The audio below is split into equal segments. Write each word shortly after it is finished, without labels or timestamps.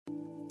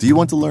Do you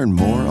want to learn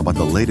more about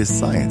the latest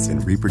science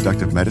in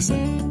reproductive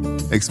medicine?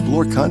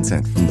 Explore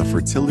content from the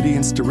Fertility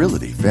and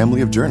Sterility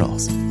family of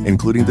journals,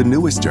 including the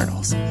newest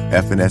journals,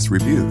 FNS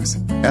Reviews,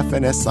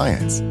 FNS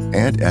Science,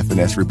 and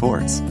FNS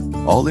Reports,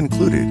 all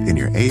included in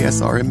your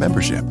ASRM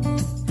membership.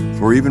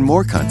 For even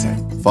more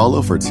content,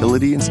 follow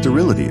Fertility and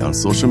Sterility on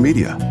social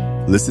media,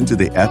 listen to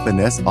the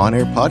FNS On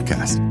Air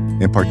podcast,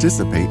 and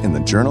participate in the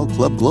Journal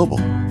Club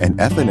Global and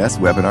FNS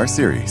webinar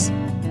series.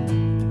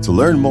 To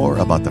learn more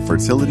about the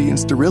Fertility and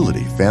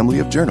Sterility family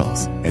of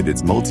journals and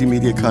its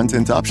multimedia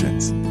content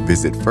options,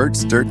 visit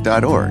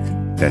fertstert.org.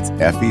 That's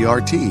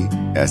fertstert.org.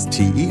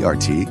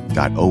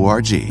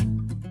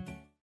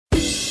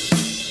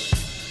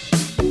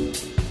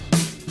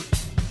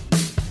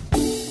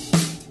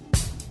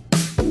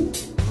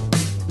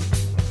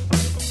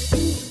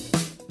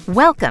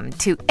 Welcome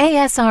to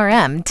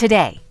ASRM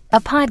Today, a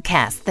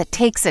podcast that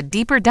takes a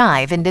deeper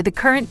dive into the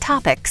current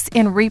topics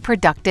in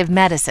reproductive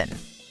medicine.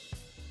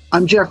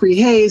 I'm Jeffrey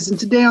Hayes, and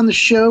today on the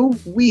show,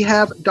 we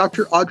have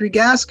Dr. Audrey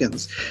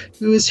Gaskins,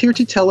 who is here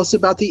to tell us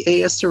about the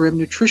ASRM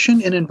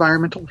Nutrition and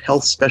Environmental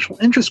Health Special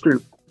Interest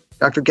Group.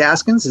 Dr.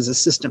 Gaskins is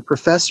Assistant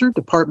Professor,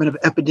 Department of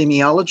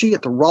Epidemiology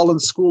at the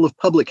Rollins School of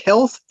Public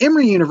Health,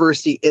 Emory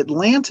University,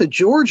 Atlanta,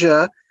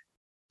 Georgia.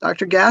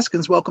 Dr.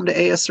 Gaskins, welcome to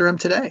ASRM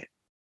Today.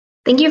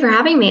 Thank you for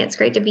having me. It's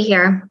great to be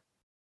here.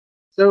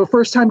 So,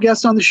 first-time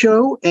guest on the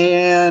show,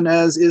 and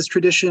as is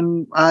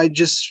tradition, I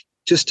just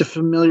to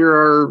familiar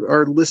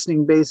our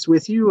listening base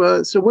with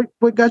you. So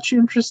what got you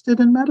interested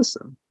in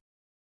medicine?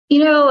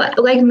 You know,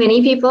 like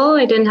many people,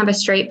 I didn't have a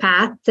straight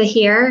path to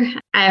here.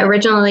 I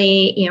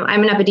originally,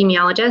 I'm an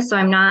epidemiologist, so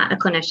I'm not a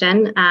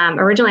clinician.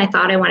 Originally, I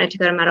thought I wanted to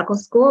go to medical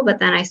school, but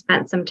then I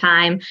spent some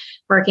time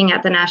working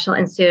at the National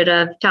Institute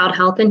of Child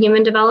Health and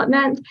Human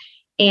Development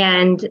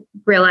and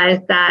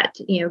realized that,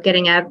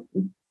 getting a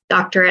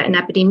doctorate in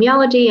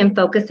epidemiology and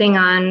focusing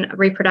on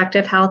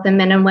reproductive health in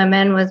men and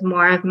women was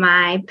more of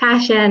my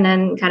passion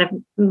and kind of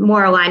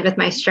more aligned with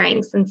my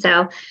strengths. And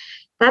so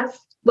that's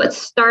what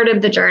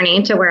started the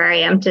journey to where I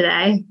am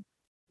today.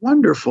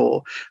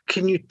 Wonderful.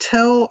 Can you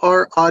tell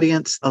our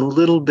audience a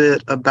little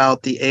bit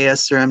about the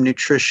ASRM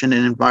Nutrition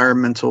and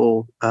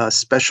Environmental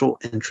Special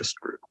Interest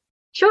Group?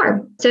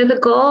 Sure. So the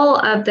goal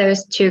of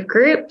those two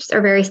groups are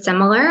very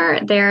similar.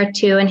 They're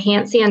to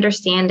enhance the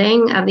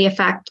understanding of the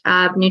effect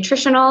of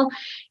nutritional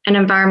and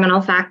environmental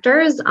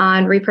factors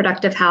on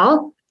reproductive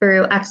health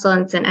through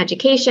excellence in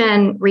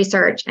education,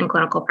 research, and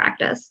clinical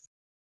practice.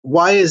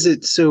 Why is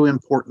it so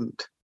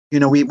important?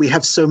 We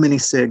have so many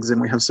SIGs and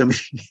we have so many,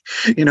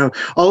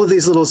 all of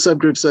these little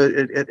subgroups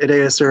at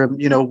ASRM.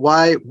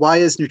 Why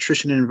is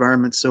nutrition and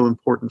environment so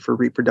important for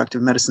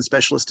reproductive medicine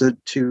specialists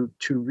to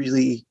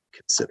really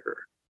consider?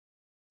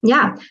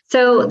 Yeah.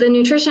 So the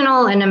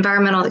nutritional and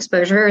environmental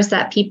exposures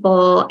that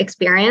people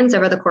experience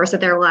over the course of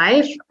their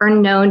life are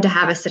known to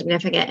have a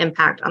significant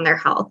impact on their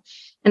health.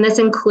 And this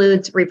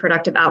includes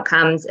reproductive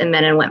outcomes in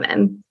men and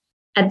women.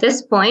 At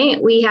this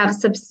point, we have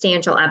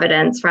substantial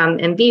evidence from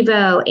in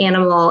vivo,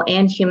 animal,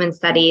 and human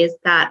studies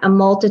that a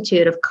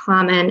multitude of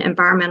common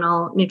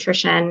environmental,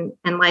 nutrition,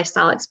 and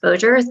lifestyle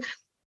exposures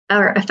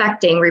are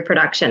affecting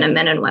reproduction in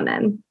men and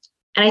women.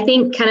 And I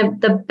think kind of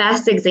the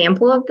best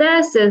example of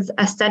this is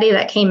a study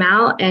that came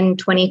out in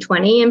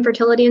 2020 in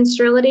fertility and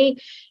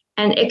sterility,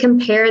 and it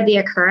compared the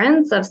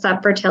occurrence of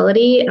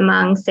subfertility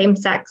among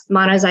same-sex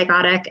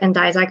monozygotic and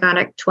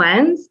dizygotic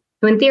twins,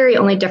 who in theory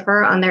only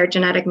differ on their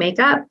genetic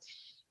makeup.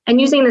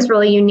 And using this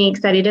really unique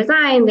study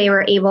design, they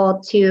were able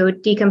to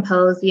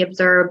decompose the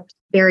observed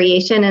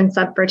variation in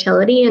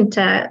subfertility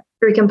into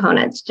three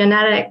components: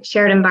 genetic,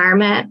 shared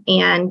environment,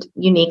 and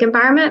unique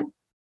environment.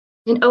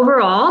 And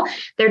overall,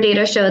 their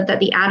data showed that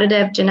the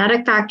additive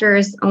genetic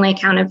factors only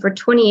accounted for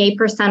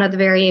 28% of the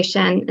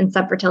variation in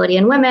subfertility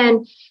in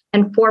women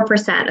and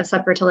 4% of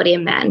subfertility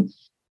in men.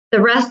 The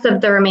rest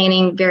of the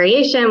remaining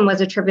variation was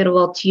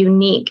attributable to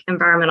unique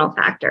environmental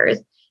factors.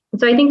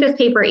 And so I think this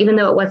paper, even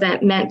though it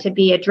wasn't meant to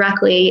be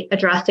directly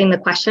addressing the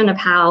question of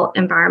how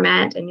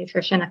environment and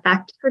nutrition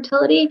affect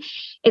fertility,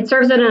 it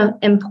serves as an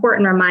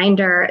important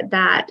reminder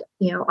that,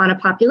 on a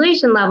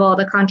population level,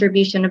 the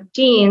contribution of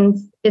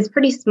genes is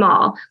pretty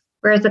small,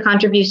 whereas the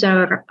contribution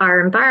of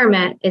our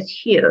environment is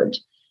huge.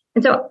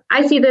 And so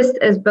I see this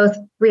as both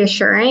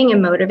reassuring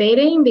and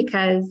motivating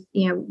because,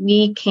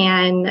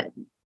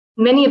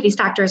 many of these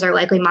factors are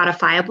likely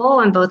modifiable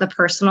on both a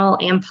personal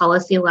and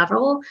policy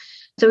level.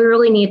 So we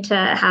really need to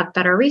have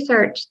better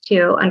research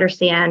to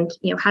understand,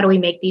 how do we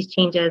make these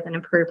changes and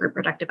improve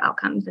reproductive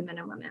outcomes in men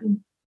and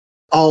women.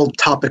 All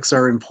topics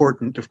are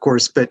important, of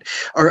course, but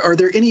are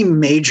there any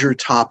major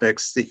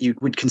topics that you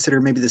would consider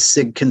maybe the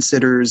SIG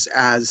considers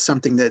as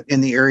something that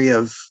in the area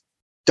of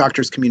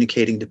doctors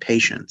communicating to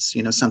patients,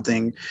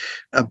 something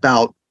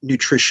about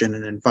nutrition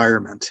and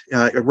environment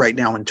right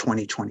now in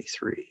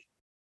 2023?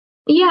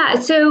 Yeah,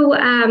 so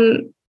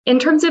in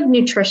terms of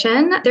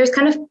nutrition, there's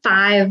kind of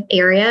 5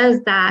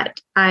 areas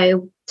that I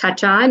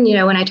touch on,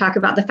 when I talk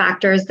about the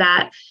factors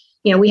that,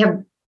 we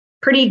have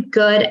pretty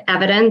good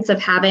evidence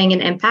of having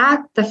an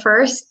impact. The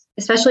first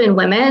especially in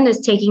women, is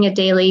taking a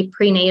daily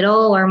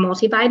prenatal or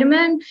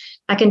multivitamin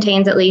that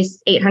contains at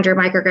least 800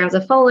 micrograms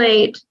of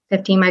folate,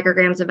 15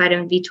 micrograms of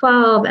vitamin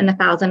B12, and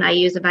 1,000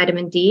 IUs of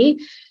vitamin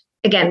D.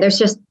 Again, there's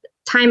just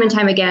time and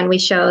time again, we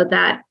show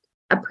that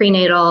a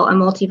prenatal, a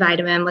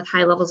multivitamin with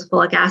high levels of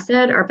folic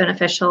acid are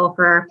beneficial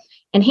for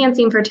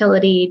enhancing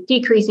fertility,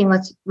 decreasing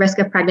risk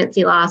of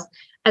pregnancy loss,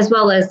 as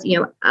well as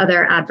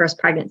other adverse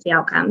pregnancy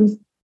outcomes.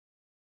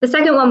 The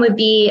second one would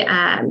be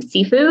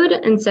seafood.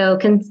 And so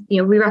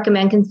we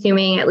recommend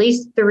consuming at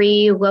least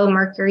 3 low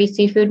mercury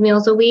seafood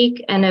meals a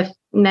week. And if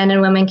men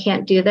and women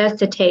can't do this,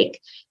 to take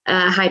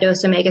a high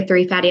dose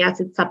omega-3 fatty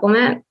acid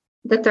supplement.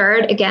 The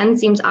third, again,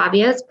 seems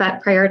obvious,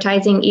 but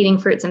prioritizing eating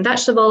fruits and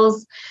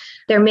vegetables.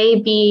 There may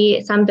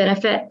be some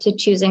benefit to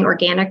choosing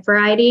organic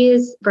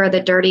varieties for the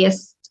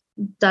dirtiest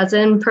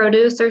dozen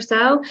produce or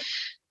so.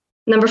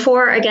 Number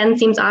 4, again,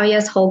 seems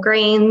obvious, whole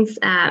grains,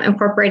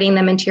 incorporating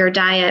them into your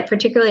diet,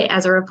 particularly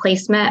as a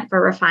replacement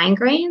for refined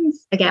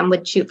grains. Again,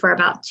 would shoot for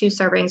about 2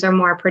 servings or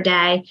more per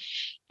day.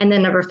 And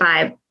then number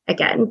 5,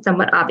 again,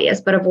 somewhat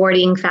obvious, but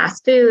avoiding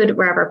fast food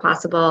wherever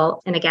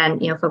possible. And again,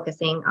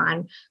 focusing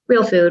on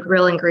real food,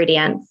 real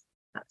ingredients,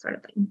 that sort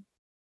of thing.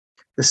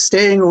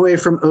 Staying away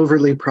from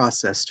overly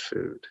processed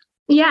food.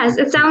 Yes,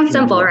 it sounds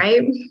simple,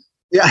 right?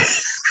 Yeah.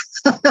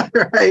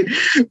 Right.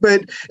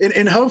 But,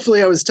 and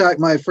hopefully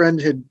my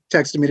friend had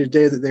texted me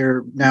today that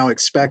they're now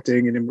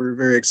expecting, and we're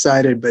very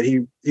excited, but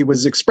he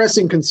was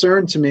expressing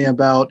concern to me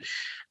about,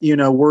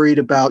 worried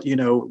about,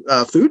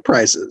 food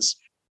prices,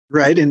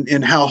 right?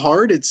 And how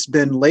hard it's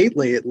been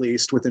lately, at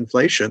least with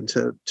inflation,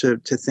 to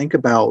think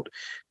about,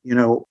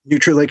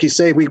 like you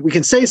say, we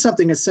can say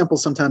something as simple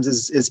sometimes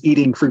as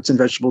eating fruits and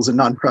vegetables and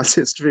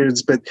non-processed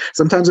foods, but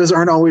sometimes those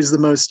aren't always the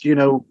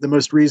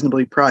most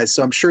reasonably priced.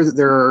 So I'm sure that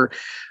there are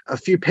a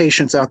few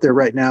patients out there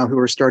right now who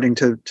are starting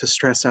to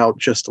stress out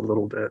just a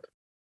little bit.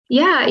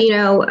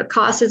 Yeah,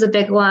 cost is a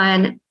big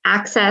one.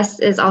 Access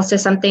is also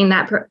something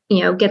that,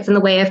 gets in the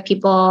way of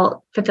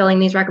people fulfilling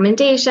these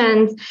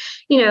recommendations.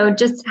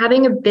 Just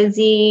having a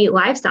busy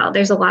lifestyle.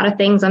 There's a lot of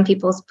things on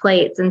people's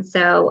plates. And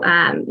so,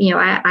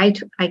 I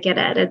get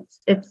it.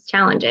 It's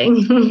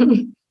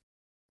challenging.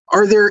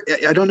 Are there,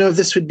 I don't know if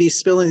this would be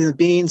spilling the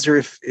beans or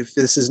if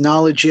this is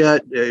knowledge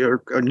yet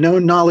or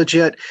known knowledge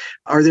yet,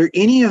 are there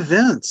any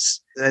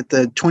events at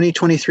the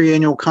 2023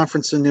 annual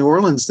conference in New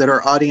Orleans that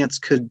our audience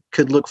could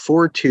look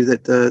forward to,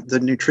 that the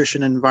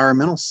Nutrition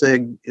Environmental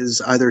SIG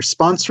is either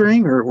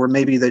sponsoring or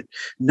maybe that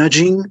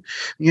nudging,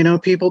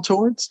 people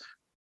towards?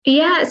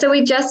 Yeah, so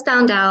we just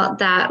found out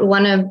that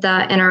one of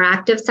the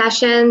interactive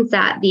sessions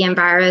that the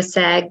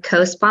EnviroSig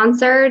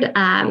co-sponsored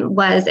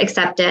was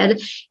accepted,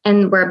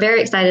 and we're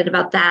very excited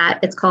about that.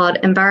 It's called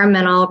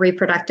Environmental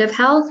Reproductive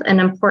Health,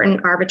 an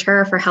important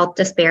arbiter for health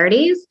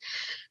disparities.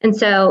 And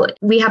so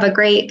we have a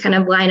great kind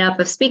of lineup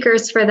of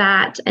speakers for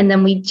that. And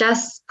then we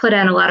just put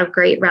in a lot of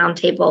great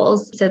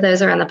roundtables. So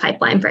those are in the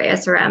pipeline for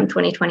ASRM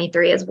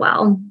 2023 as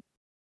well.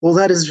 Well,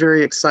 that is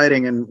very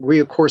exciting, and we,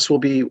 of course,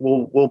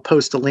 we'll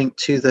post a link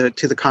to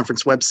the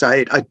conference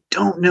website. I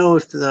don't know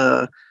if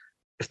the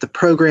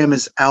program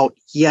is out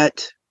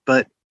yet,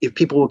 but if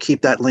people will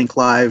keep that link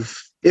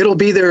live, it'll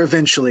be there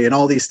eventually, and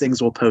all these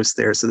things will post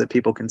there so that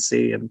people can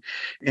see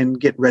and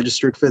get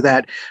registered for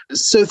that.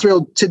 So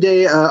thrilled.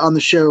 Today on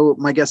the show,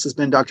 my guest has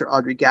been Dr.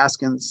 Audrey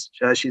Gaskins.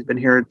 She's been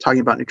here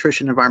talking about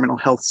nutrition, environmental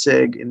health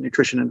SIG, and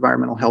nutrition,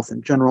 environmental health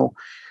in general.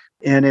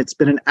 And it's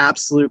been an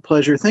absolute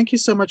pleasure. Thank you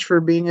so much for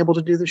being able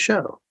to do the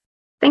show.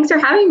 Thanks for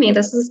having me.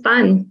 This was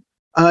fun.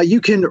 You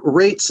can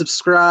rate,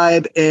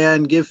 subscribe,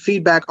 and give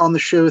feedback on the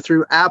show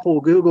through Apple,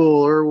 Google,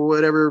 or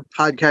whatever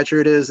podcatcher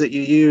it is that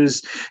you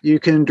use. You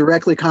can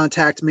directly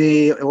contact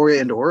me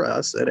or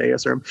us at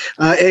ASRM,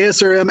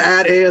 ASRM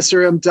at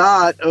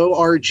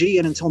asrm.org.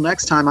 And until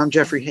next time, I'm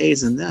Jeffrey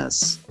Hayes, and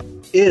this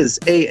is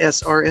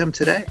ASRM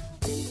Today.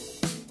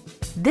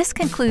 This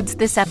concludes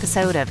this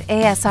episode of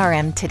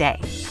ASRM Today.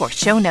 For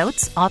show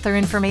notes, author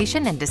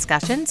information, and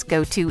discussions,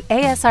 go to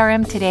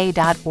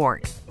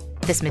asrmtoday.org.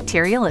 This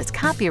material is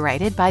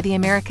copyrighted by the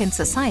American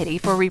Society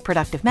for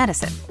Reproductive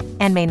Medicine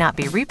and may not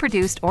be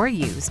reproduced or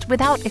used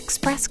without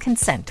express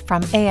consent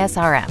from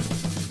ASRM.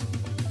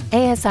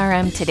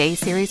 ASRM Today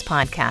series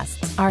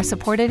podcasts are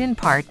supported in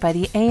part by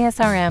the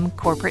ASRM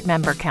Corporate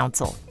Member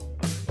Council.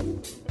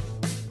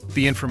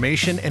 The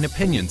information and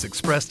opinions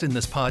expressed in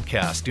this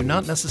podcast do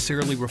not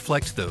necessarily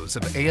reflect those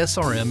of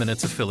ASRM and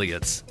its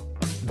affiliates.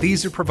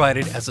 These are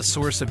provided as a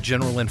source of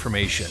general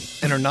information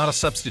and are not a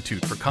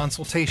substitute for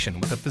consultation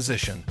with a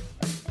physician.